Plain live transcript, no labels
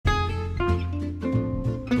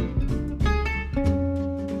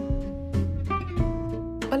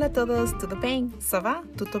Hola a todos, tudo bem? Ça va?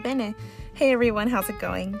 Tutto bene? Hey everyone, how's it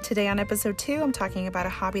going? Today on episode 2, I'm talking about a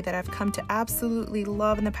hobby that I've come to absolutely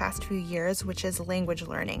love in the past few years, which is language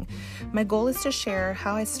learning. My goal is to share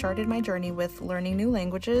how I started my journey with learning new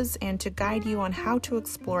languages and to guide you on how to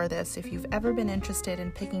explore this if you've ever been interested in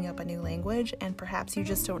picking up a new language and perhaps you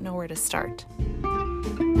just don't know where to start.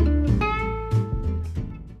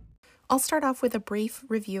 I'll start off with a brief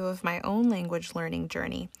review of my own language learning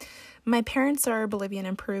journey. My parents are Bolivian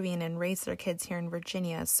and Peruvian and raised their kids here in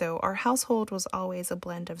Virginia, so our household was always a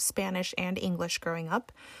blend of Spanish and English growing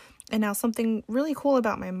up. And now something really cool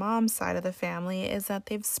about my mom's side of the family is that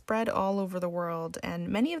they've spread all over the world, and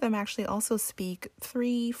many of them actually also speak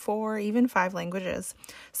 3, 4, even 5 languages.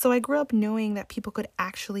 So I grew up knowing that people could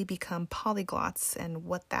actually become polyglots and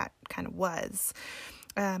what that kind of was.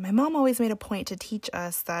 My mom always made a point to teach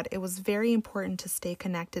us that it was very important to stay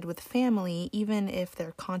connected with family, even if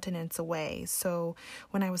they're continents away. So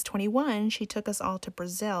when I was 21, she took us all to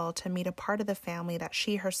Brazil to meet a part of the family that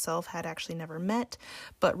she herself had actually never met,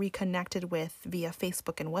 but reconnected with via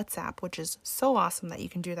Facebook and WhatsApp, which is so awesome that you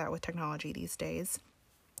can do that with technology these days.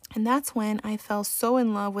 And that's when I fell so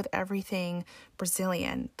in love with everything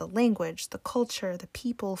Brazilian, the language, the culture, the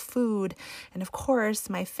people, food, and of course,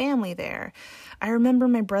 my family there. I remember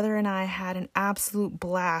my brother and I had an absolute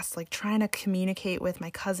blast, trying to communicate with my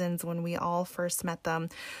cousins when we all first met them,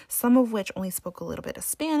 some of which only spoke a little bit of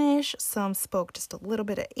Spanish, some spoke just a little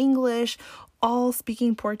bit of English, all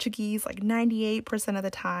speaking Portuguese 98% of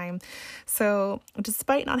the time. So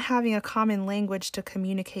despite not having a common language to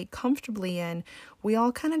communicate comfortably in, we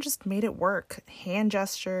all kind of just made it work. Hand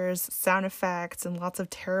gestures, sound effects, and lots of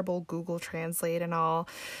terrible Google Translate and all,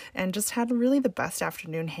 and just had really the best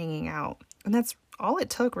afternoon hanging out. And that's all it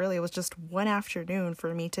took, really. It was just one afternoon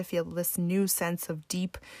for me to feel this new sense of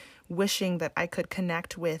deep wishing that I could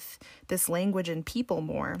connect with this language and people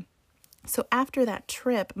more. So after that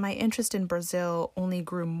trip, my interest in Brazil only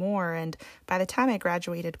grew more, and by the time I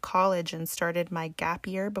graduated college and started my gap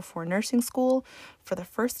year before nursing school, for the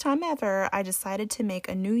first time ever, I decided to make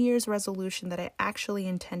a New Year's resolution that I actually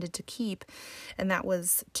intended to keep, and that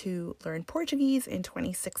was to learn Portuguese in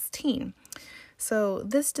 2016. So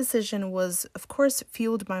this decision was, of course,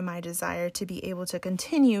 fueled by my desire to be able to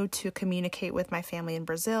continue to communicate with my family in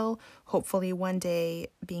Brazil, hopefully one day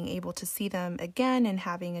being able to see them again and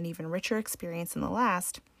having an even richer experience than the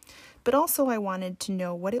last. But also I wanted to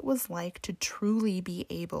know what it was like to truly be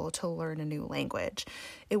able to learn a new language.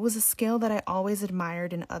 It was a skill that I always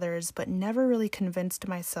admired in others, but never really convinced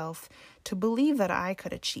myself to believe that I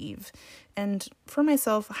could achieve. And for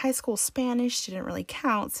myself, high school Spanish didn't really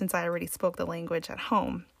count since I already spoke the language at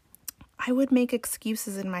home. I would make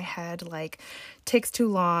excuses in my head like takes too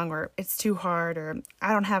long or it's too hard or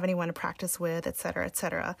I don't have anyone to practice with, etc.,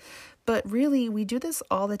 etc. But really, we do this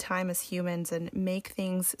all the time as humans and make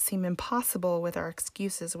things seem impossible with our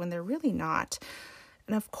excuses when they're really not.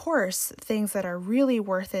 And of course, things that are really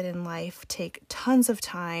worth it in life take tons of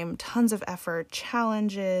time, tons of effort,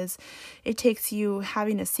 challenges. It takes you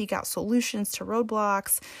having to seek out solutions to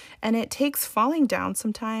roadblocks, and it takes falling down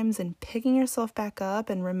sometimes and picking yourself back up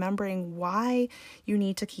and remembering why you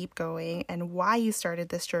need to keep going and why you started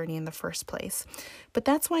this journey in the first place. But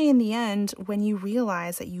that's why in the end, when you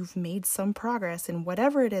realize that you've made some progress in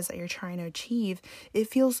whatever it is that you're trying to achieve, it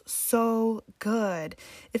feels so good.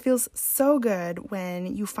 It feels so good when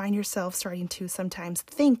you find yourself starting to sometimes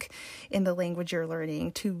think in the language you're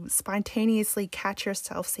learning, to spontaneously catch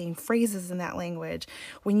yourself saying phrases in that language,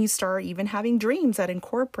 when you start even having dreams that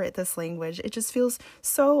incorporate this language. It just feels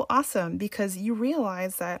so awesome because you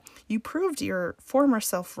realize that you proved your former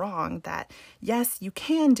self wrong, that yes, you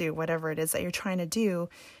can do whatever it is that you're trying to do.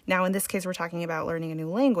 Now, in this case, we're talking about learning a new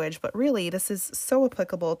language, but really this is so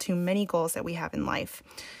applicable to many goals that we have in life.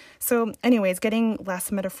 So anyways, getting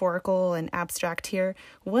less metaphorical and abstract here,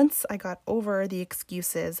 once I got over the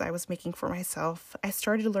excuses I was making for myself, I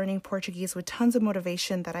started learning Portuguese with tons of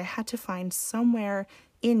motivation that I had to find somewhere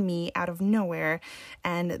in me out of nowhere,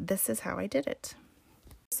 and this is how I did it.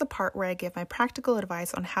 This is the part where I give my practical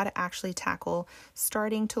advice on how to actually tackle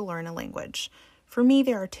starting to learn a language. For me,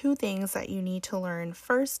 there are 2 things that you need to learn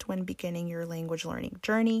first when beginning your language learning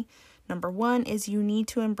journey. Number 1 is you need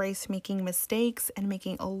to embrace making mistakes and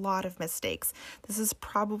making a lot of mistakes. This is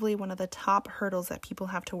probably one of the top hurdles that people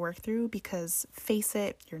have to work through because, face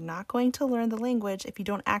it, you're not going to learn the language if you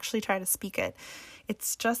don't actually try to speak it.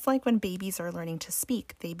 It's just like when babies are learning to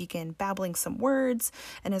speak. They begin babbling some words,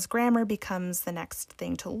 and as grammar becomes the next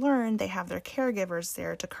thing to learn, they have their caregivers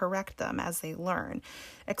there to correct them as they learn.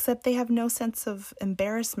 Except they have no sense of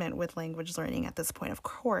embarrassment with language learning at this point, of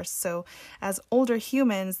course. So as older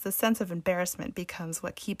humans, the sense sense of embarrassment becomes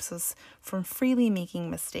what keeps us from freely making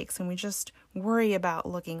mistakes, and we just worry about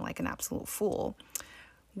looking like an absolute fool.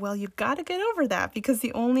 Well, you got to get over that, because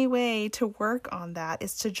the only way to work on that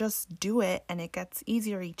is to just do it, and it gets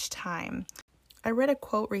easier each time. I read a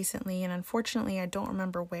quote recently, and unfortunately I don't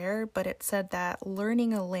remember where, but it said that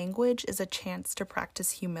learning a language is a chance to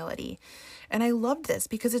practice humility. And I loved this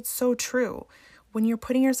because it's so true. When you're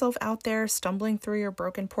putting yourself out there, stumbling through your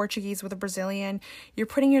broken Portuguese with a Brazilian, you're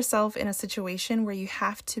putting yourself in a situation where you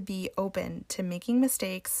have to be open to making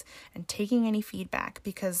mistakes and taking any feedback,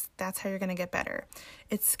 because that's how you're going to get better.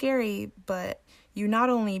 It's scary, but you not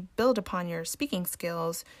only build upon your speaking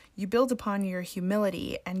skills, you build upon your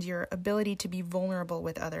humility and your ability to be vulnerable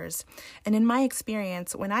with others. And in my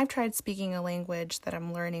experience, when I've tried speaking a language that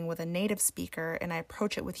I'm learning with a native speaker and I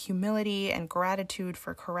approach it with humility and gratitude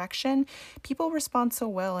for correction, people respond so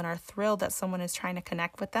well and are thrilled that someone is trying to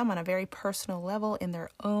connect with them on a very personal level in their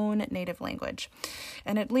own native language.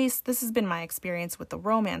 And at least this has been my experience with the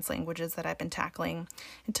Romance languages that I've been tackling.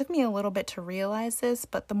 It took me a little bit to realize this,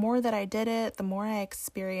 but the more that I did it, the more I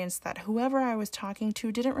experienced that whoever I was talking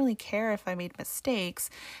to didn't really care if I made mistakes.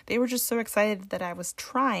 They were just so excited that I was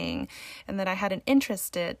trying and that I had an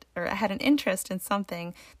interest in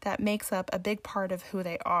something that makes up a big part of who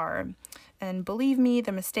they are. And believe me,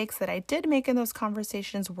 the mistakes that I did make in those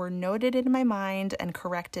conversations were noted in my mind and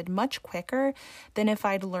corrected much quicker than if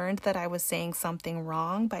I'd learned that I was saying something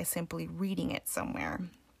wrong by simply reading it somewhere.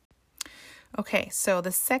 Okay, so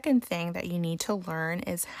the second thing that you need to learn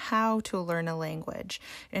is how to learn a language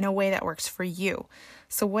in a way that works for you.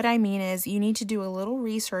 So what I mean is you need to do a little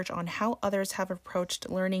research on how others have approached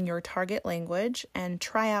learning your target language and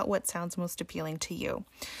try out what sounds most appealing to you.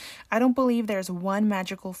 I don't believe there's one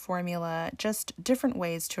magical formula, just different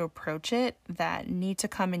ways to approach it that need to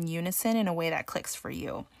come in unison in a way that clicks for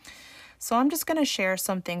you. So I'm just going to share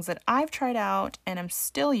some things that I've tried out and I'm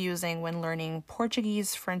still using when learning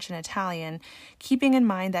Portuguese, French, and Italian, keeping in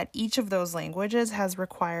mind that each of those languages has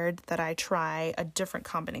required that I try a different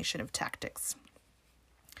combination of tactics.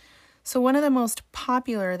 So one of the most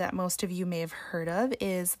popular that most of you may have heard of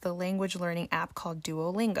is the language learning app called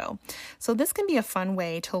Duolingo. So this can be a fun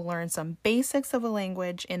way to learn some basics of a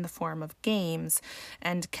language in the form of games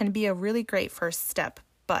and can be a really great first step.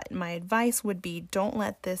 But my advice would be, don't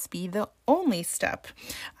let this be the only step.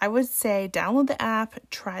 I would say download the app,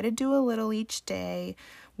 try to do a little each day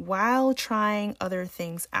while trying other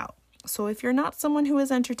things out. So if you're not someone who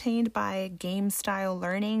is entertained by game-style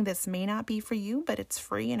learning, this may not be for you, but it's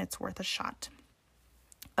free and it's worth a shot.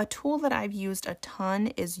 A tool that I've used a ton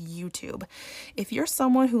is YouTube. If you're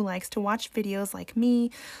someone who likes to watch videos like me,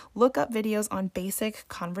 look up videos on basic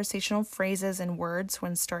conversational phrases and words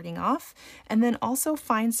when starting off, and then also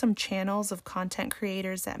find some channels of content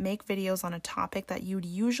creators that make videos on a topic that you'd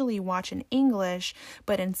usually watch in English,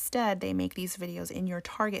 but instead they make these videos in your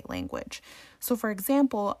target language. So for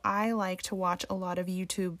example, I like to watch a lot of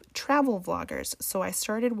YouTube travel vloggers, so I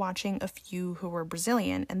started watching a few who were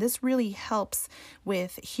Brazilian, and this really helps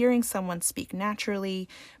with hearing someone speak naturally,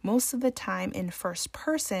 most of the time in first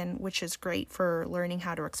person, which is great for learning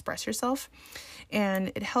how to express yourself,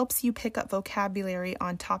 and it helps you pick up vocabulary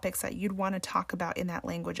on topics that you'd want to talk about in that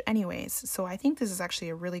language anyways. So I think this is actually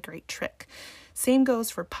a really great trick. Same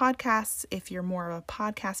goes for podcasts if you're more of a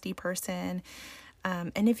podcasty person.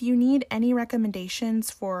 And if you need any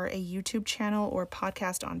recommendations for a YouTube channel or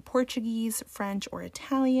podcast on Portuguese, French, or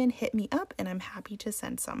Italian, hit me up and I'm happy to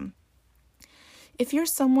send some. If you're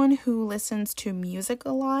someone who listens to music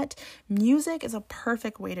a lot, music is a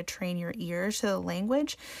perfect way to train your ears to the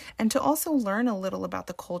language and to also learn a little about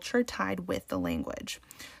the culture tied with the language.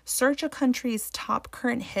 Search a country's top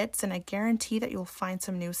current hits and I guarantee that you'll find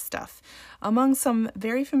some new stuff. Among some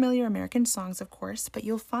very familiar American songs, of course, but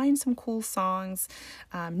you'll find some cool songs,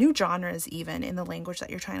 new genres even in the language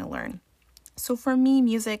that you're trying to learn. So for me,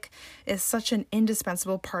 music is such an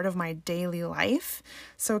indispensable part of my daily life.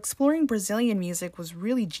 So exploring Brazilian music was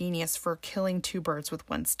really genius for killing two birds with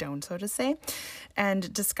one stone, so to say,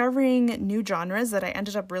 and discovering new genres that I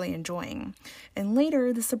ended up really enjoying. And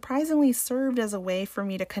later, this surprisingly served as a way for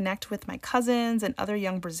me to connect with my cousins and other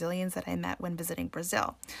young Brazilians that I met when visiting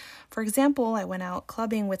Brazil. For example, I went out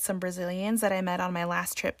clubbing with some Brazilians that I met on my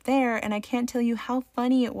last trip there, and I can't tell you how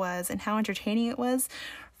funny it was and how entertaining it was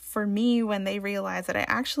for me when they realized that I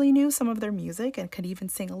actually knew some of their music and could even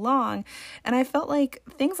sing along. And I felt like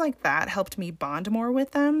things like that helped me bond more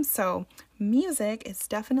with them. So music is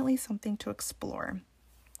definitely something to explore.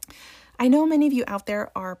 I know many of you out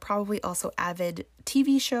there are probably also avid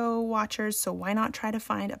TV show watchers, so why not try to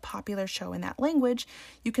find a popular show in that language?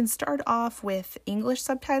 You can start off with English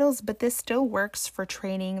subtitles, but this still works for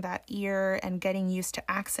training that ear and getting used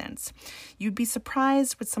to accents. You'd be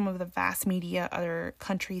surprised with some of the vast media other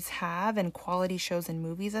countries have and quality shows and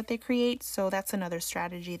movies that they create, so that's another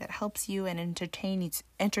strategy that helps you and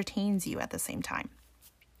entertains you at the same time.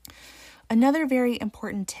 Another very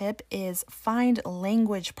important tip is find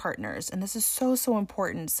language partners, and this is so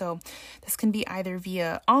important. So this can be either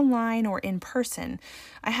via online or in person.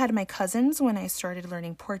 I had my cousins when I started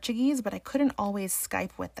learning Portuguese, but I couldn't always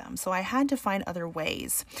Skype with them, so I had to find other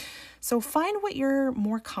ways. So find what you're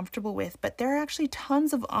more comfortable with, but there are actually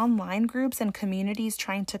tons of online groups and communities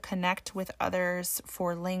trying to connect with others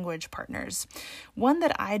for language partners. One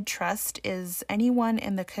that I'd trust is anyone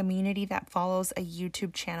in the community that follows a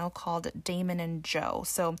YouTube channel called Damon and Joe.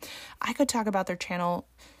 So I could talk about their channel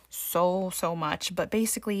so much, but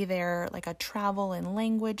basically they're like a travel and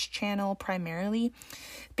language channel primarily.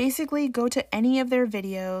 Basically, go to any of their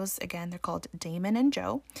videos. Again, they're called Damon and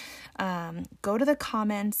Joe. Go to the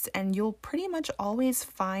comments and you'll pretty much always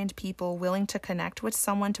find people willing to connect with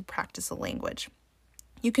someone to practice a language.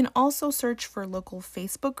 You can also search for local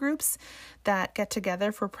Facebook groups that get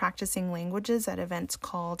together for practicing languages at events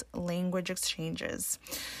called language exchanges.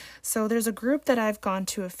 So there's a group that I've gone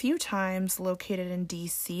to a few times located in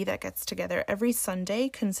DC that gets together every Sunday,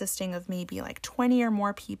 consisting of maybe like 20 or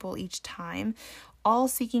more people each time, all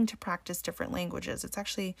seeking to practice different languages. It's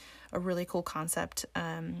actually a really cool concept.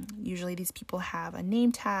 Usually these people have a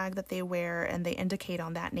name tag that they wear and they indicate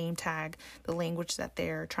on that name tag the language that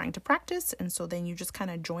they're trying to practice. And so then you just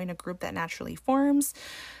kind of join a group that naturally forms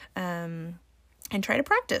and try to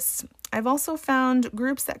practice. I've also found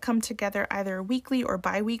groups that come together either weekly or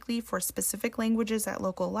bi-weekly for specific languages at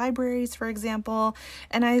local libraries, for example,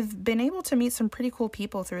 and I've been able to meet some pretty cool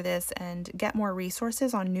people through this and get more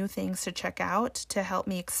resources on new things to check out to help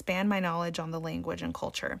me expand my knowledge on the language and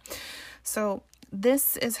culture. So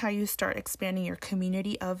this is how you start expanding your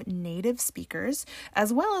community of native speakers,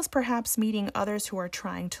 as well as perhaps meeting others who are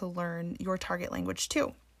trying to learn your target language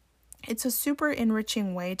too. It's a super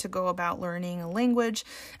enriching way to go about learning a language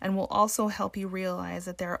and will also help you realize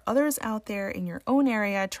that there are others out there in your own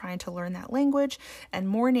area trying to learn that language and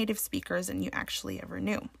more native speakers than you actually ever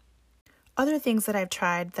knew. Other things that I've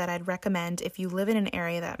tried that I'd recommend if you live in an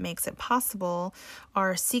area that makes it possible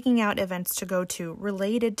are seeking out events to go to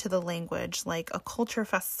related to the language, like a culture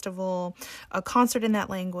festival, a concert in that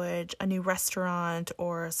language, a new restaurant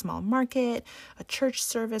or a small market, a church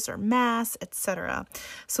service or mass, etc.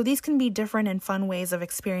 So these can be different and fun ways of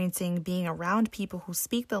experiencing being around people who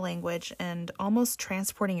speak the language and almost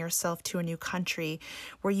transporting yourself to a new country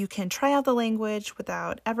where you can try out the language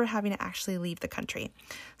without ever having to actually leave the country.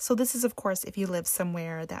 So this is, of course, if you live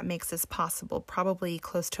somewhere that makes this possible, probably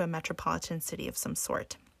close to a metropolitan city of some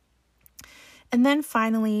sort. And then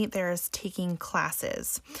finally, there's taking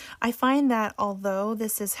classes. I find that although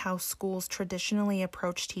this is how schools traditionally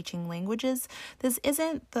approach teaching languages, this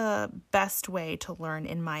isn't the best way to learn,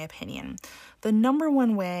 in my opinion. The number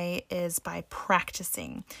one way is by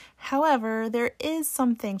practicing. However, there is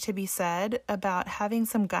something to be said about having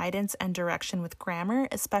some guidance and direction with grammar,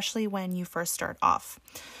 especially when you first start off.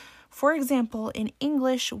 For example, in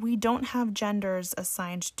English, we don't have genders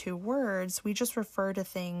assigned to words. We just refer to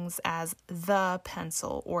things as the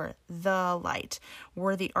pencil or the light,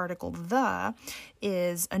 where the article the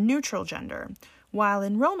is a neutral gender. While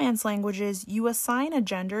in Romance languages, you assign a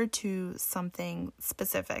gender to something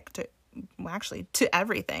specific, to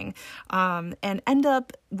everything, and end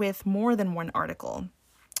up with more than one article.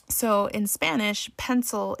 So in Spanish,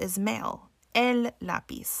 pencil is male, el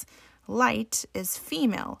lápiz. Light is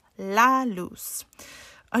female, la luz.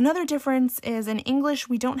 Another difference is in English,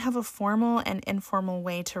 we don't have a formal and informal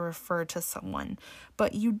way to refer to someone,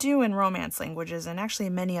 but you do in Romance languages and actually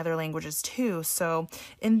many other languages too. So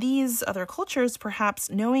in these other cultures, perhaps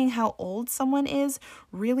knowing how old someone is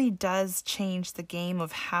really does change the game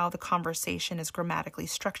of how the conversation is grammatically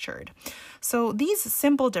structured. So these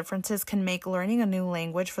simple differences can make learning a new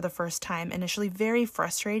language for the first time initially very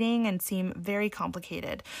frustrating and seem very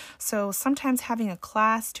complicated. So sometimes having a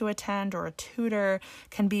class to attend or a tutor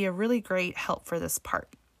can be a really great help for this part.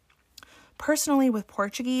 Personally, with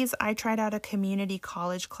Portuguese, I tried out a community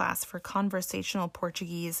college class for conversational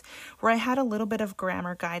Portuguese where I had a little bit of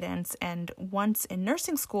grammar guidance, and once in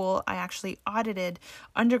nursing school, I actually audited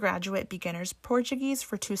undergraduate beginners Portuguese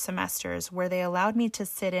for 2 semesters where they allowed me to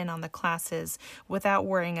sit in on the classes without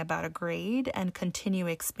worrying about a grade and continue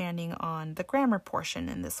expanding on the grammar portion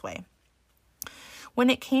in this way. When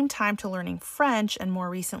it came time to learning French and more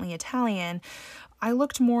recently Italian, I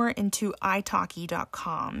looked more into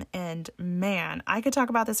italki.com, and man, I could talk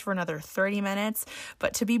about this for another 30 minutes,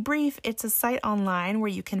 but to be brief, it's a site online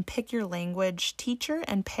where you can pick your language teacher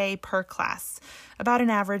and pay per class, about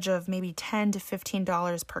an average of maybe $10 to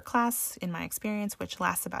 $15 per class in my experience, which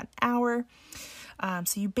lasts about an hour.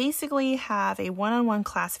 So you basically have a one-on-one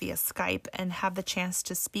class via Skype and have the chance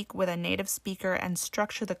to speak with a native speaker and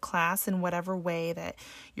structure the class in whatever way that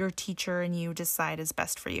your teacher and you decide is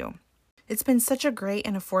best for you. It's been such a great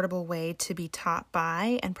and affordable way to be taught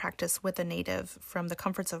by and practice with a native from the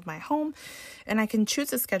comforts of my home, and I can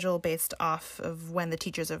choose a schedule based off of when the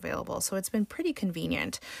teacher's available, so it's been pretty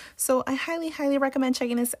convenient. So I highly recommend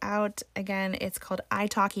checking this out. Again, it's called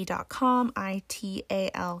italki.com, italki.com.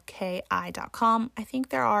 I think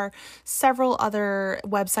there are several other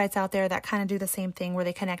websites out there that kind of do the same thing where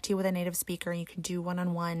they connect you with a native speaker and you can do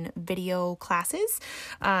one-on-one video classes,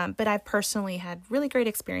 but I've personally had really great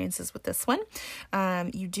experiences with this one.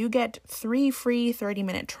 You do get 3 free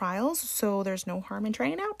 30-minute trials, so there's no harm in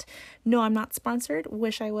trying it out. No, I'm not sponsored.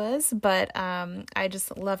 Wish I was, but I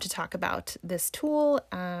just love to talk about this tool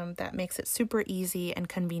that makes it super easy and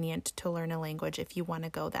convenient to learn a language if you want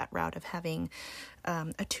to go that route of having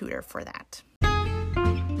a tutor for that.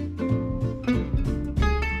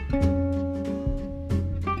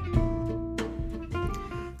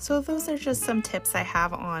 So those are just some tips I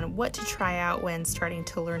have on what to try out when starting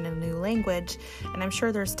to learn a new language, and I'm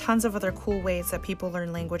sure there's tons of other cool ways that people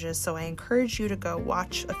learn languages, so I encourage you to go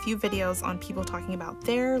watch a few videos on people talking about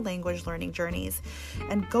their language learning journeys,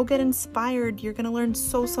 and go get inspired. You're going to learn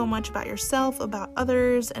so much about yourself, about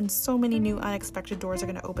others, and so many new unexpected doors are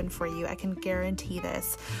going to open for you. I can guarantee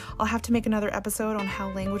this. I'll have to make another episode on how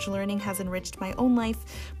language learning has enriched my own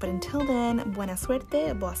life, but until then, buena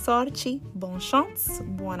suerte, boa sorte, bon chance,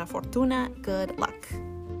 buona fortuna, good luck.